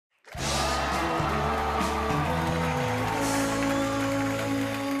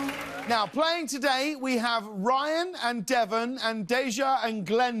Now, playing today, we have Ryan and Devon and Deja and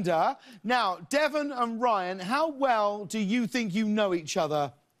Glenda. Now, Devon and Ryan, how well do you think you know each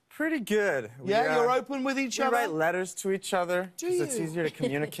other? Pretty good. Yeah, you're open with each other? We write letters to each other. Do you? It's easier to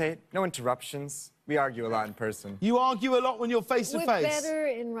communicate. No interruptions. We argue a lot in person. You argue a lot when you're face-to-face? We're better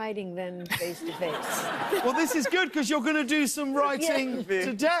in writing than face-to-face. Well, this is good, because you're going to do some writing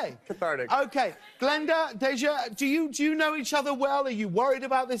today. Cathartic. OK. Glenda, Deja, do you know each other well? Are you worried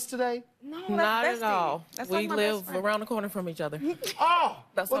about this today? No, not at all. We like live around the corner from each other. Oh,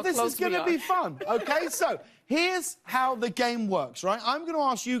 That's well, how this close is going we to are. be fun. OK, so here's how the game works, right? I'm going to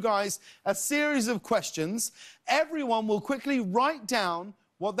ask you guys a series of questions. Everyone will quickly write down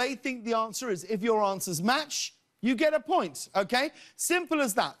what they think the answer is. If your answers match, you get a point, OK? Simple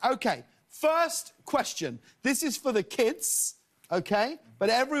as that. OK, first question. This is for the kids, OK?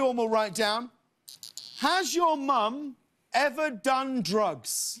 But everyone will write down, has your mum ever done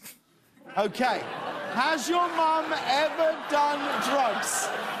drugs? OK. Has your mum ever done drugs?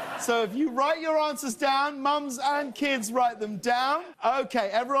 So if you write your answers down, mums and kids write them down. OK,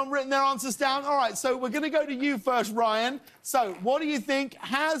 everyone written their answers down? All right, so we're going to go to you first, Ryan. So what do you think?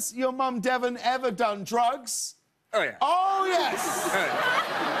 Has your mum, Devon, ever done drugs? Oh, yeah. Oh, yes. Oh,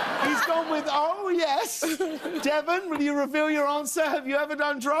 yeah. He's gone with oh, yes. Devon, will you reveal your answer? Have you ever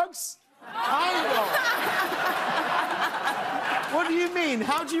done drugs? Kind of. What do you mean?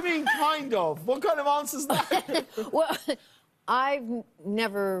 How do you mean, kind of? What kind of answer's that? Well, I've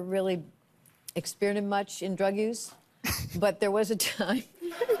never really experimented much in drug use, but there was a time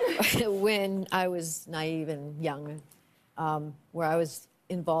when I was naive and young, where I was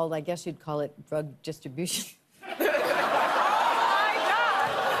involved, I guess you'd call it drug distribution.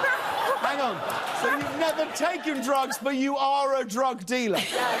 Hang on. So you've never taken drugs, but you are a drug dealer?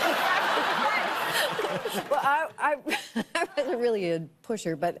 Well, I wasn't really a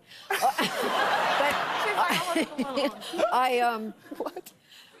pusher, but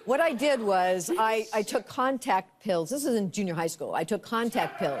what I did was I took contact pills. This is in junior high school. I took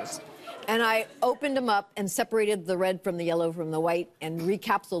contact pills, and I opened them up and separated the red from the yellow from the white and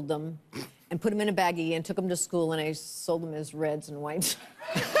recapsuled them and put them in a baggie and took them to school, and I sold them as reds and whites.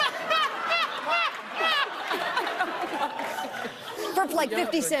 For like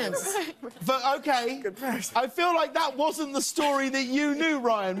 50 cents. But, OK, Good price. I feel like that wasn't the story that you knew,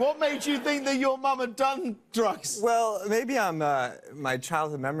 Ryan. What made you think that your mum had done drugs? Well, maybe my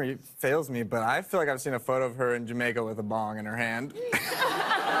childhood memory fails me, but I feel like I've seen a photo of her in Jamaica with a bong in her hand.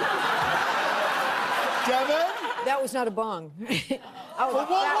 Devon? That was not a bong. Well, what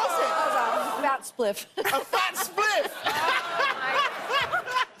was it? That was a fat spliff. A fat spliff!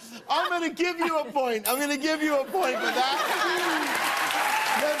 I'm going to give you a point. I'm going to give you a point for that.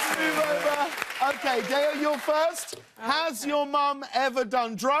 Let's move over. OK, Dale, you're first. Has your mum ever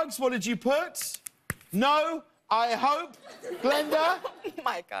done drugs? What did you put? No, I hope. Glenda? Oh,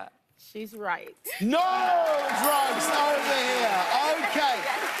 my God. She's right. No drugs over here. OK.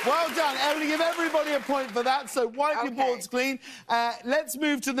 Well done. Emily, give everybody a point for that, so wipe your boards clean. Let's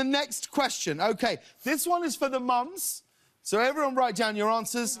move to the next question. OK, this one is for the mums. So everyone write down your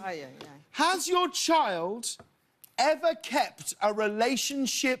answers. Has your child ever kept a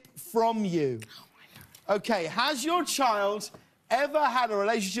relationship from you? OK, has your child ever had a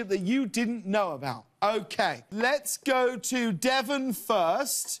relationship that you didn't know about? OK, let's go to Devon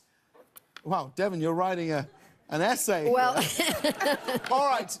first. Wow, Devon, you're writing an essay. Well... All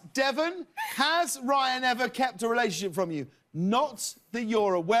right, Devon, has Ryan ever kept a relationship from you? Not that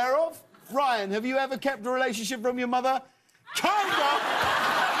you're aware of. Ryan, have you ever kept a relationship from your mother? Kind of!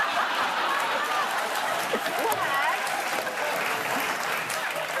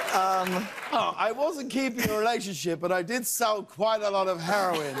 Oh, I wasn't keeping a relationship, but I did sell quite a lot of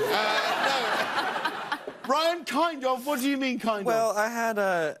heroin. No. Ryan, kind of. What do you mean, kind of? Well, I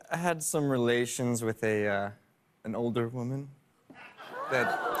had some relations with an older woman.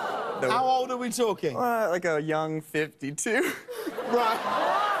 How old are we talking? Like a young 52. Right.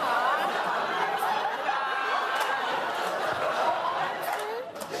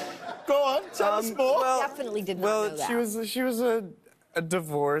 Go on, tell us more. Well, Definitely did not know that. she was a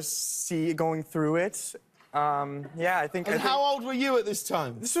divorcee going through it. Yeah, I think. And how old were you at this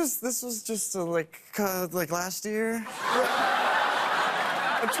time? This was just like last year.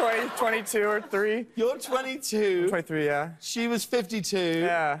 22 or 3. You're 22. 23, yeah. She was 52.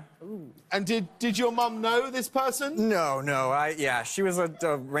 Yeah. Ooh. And did your mum know this person? No. Yeah, she was a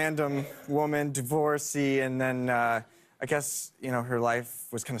random woman, divorcee, and then I guess her life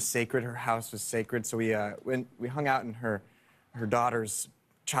was kind of sacred. Her house was sacred, so we hung out in her daughter's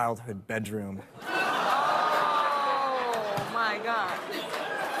childhood bedroom. Oh, my God.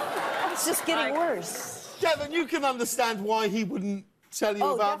 It's just getting worse. Devon, you can understand why he wouldn't tell you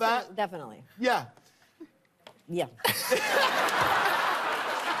about that. Definitely. Yeah. Yeah.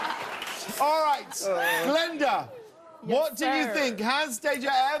 All right, Glenda, what do you sir. think? Has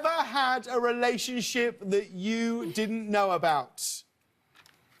Deja ever had a relationship that you didn't know about?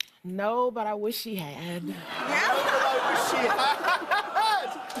 No, but I wish she had.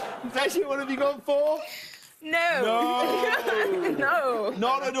 Deja, what have you gone for? No. No. No.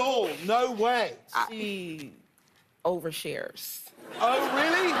 Not at all. No way. She overshares. Oh,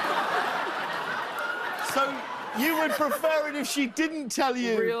 really? So you would prefer it if she didn't tell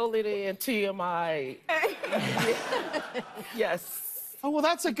you? Reel it in, TMI. Yes. Oh, well,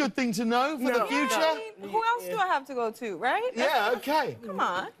 that's a good thing to know for the No. future. I mean, who else do I have to go to, right? Yeah, okay. Come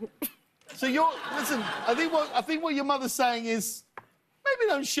on. So listen, I think what your mother's saying is maybe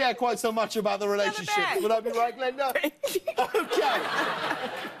don't share quite so much about the relationship. back. Would I be right, Glenda? Okay.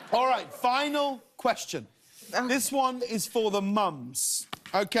 All right, final question. This one is for the mums.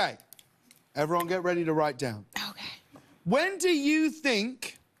 Okay. Everyone get ready to write down. Okay. When do you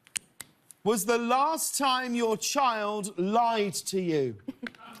think was the last time your child lied to you?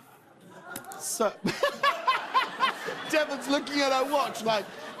 So... Devon's looking at her watch like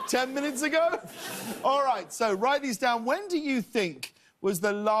 10 minutes ago. All right, so write these down. When do you think was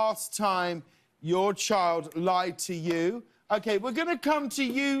the last time your child lied to you? Okay, we're going to come to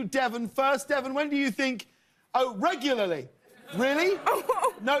you, Devon, first. Devon, when do you think... Oh, regularly. Really?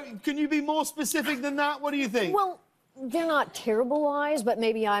 No, can you be more specific than that? What do you think? Well, they're not terrible lies, but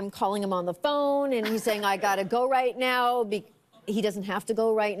maybe I'm calling him on the phone and he's saying, I gotta go right now. He doesn't have to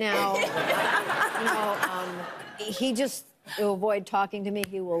go right now. You know, he just will avoid talking to me.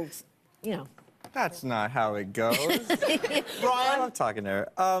 He will, you know. That's not how it goes. I Brian, love talking to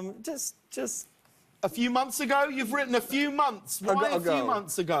her. Just a few months ago? You've written a few months. Why a few Ago.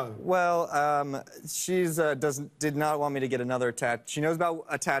 months ago? well, she's did not want me to get another tattoo. She knows about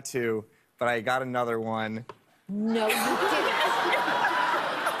a tattoo, but I got another one. No, you didn't.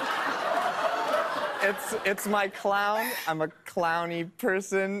 It's my clown. I'm a clowny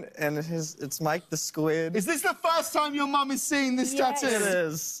person, and it's Mike the Squid. Is this the first time your mum is seeing this Yes. tattoo? It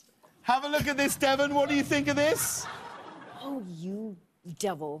is. Have a look at this, Devon. What do you think of this? Oh, you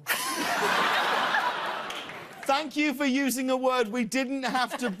devil. Thank you for using a word we didn't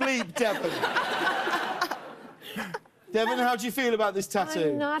have to bleep, Devon. Devon, how do you feel about this tattoo?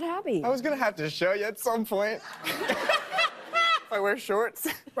 I'm not happy. I was gonna have to show you at some point. If I wear shorts.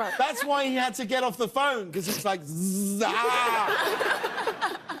 Right. That's why he had to get off the phone, because it's like, zzz,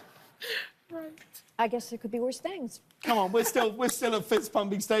 ah. I guess there could be worse things. Come on, we're still at fist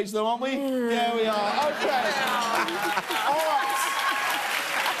pumping stage, though, aren't we? Yeah, we are. Okay. All right.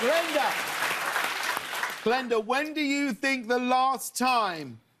 Glenda, when do you think the last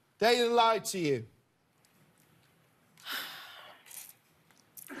time they lied to you?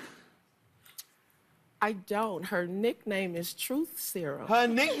 I don't. Her nickname is Truth Serum. Her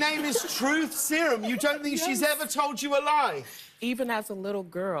nickname is Truth Serum. You don't think she's ever told you a lie? Even as a little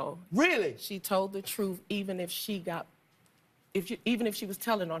girl, Really? she told the truth, even if she was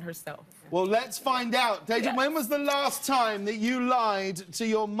telling on herself. Well, let's find out. Deja, when was the last time that you lied to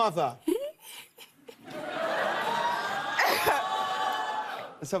your mother?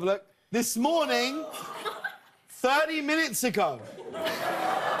 Let's have a look. This morning, 30 minutes ago.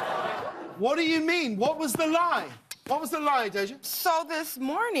 What do you mean? What was the lie? What was the lie, Deja? So this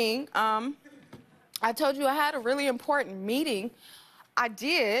morning, I told you I had a really important meeting. I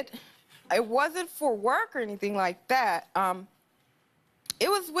did. It wasn't for work or anything like that. It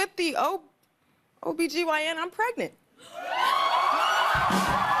was with the OBGYN. I'm pregnant.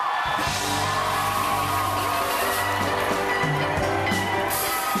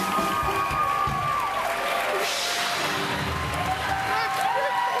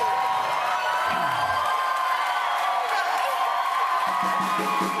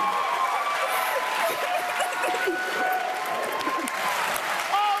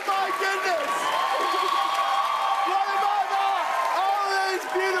 Oh, my goodness! What about that? Oh, that is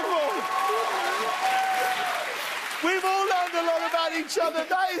beautiful. We've all learned a lot about each other.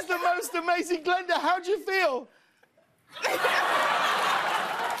 That is the most amazing. Glenda, how do you feel?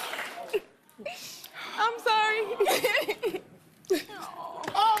 I'm sorry.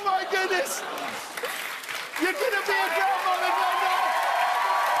 Oh, my goodness! You're gonna be a grandmother, Glenda!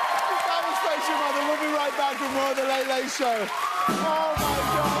 Devastation, mother. We'll be right back with more of the Late Late Show. Oh, my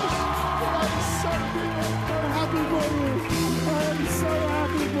gosh! That is so beautiful. I'm happy for you. I am so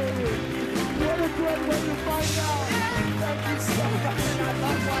happy for you. What a great way to find out.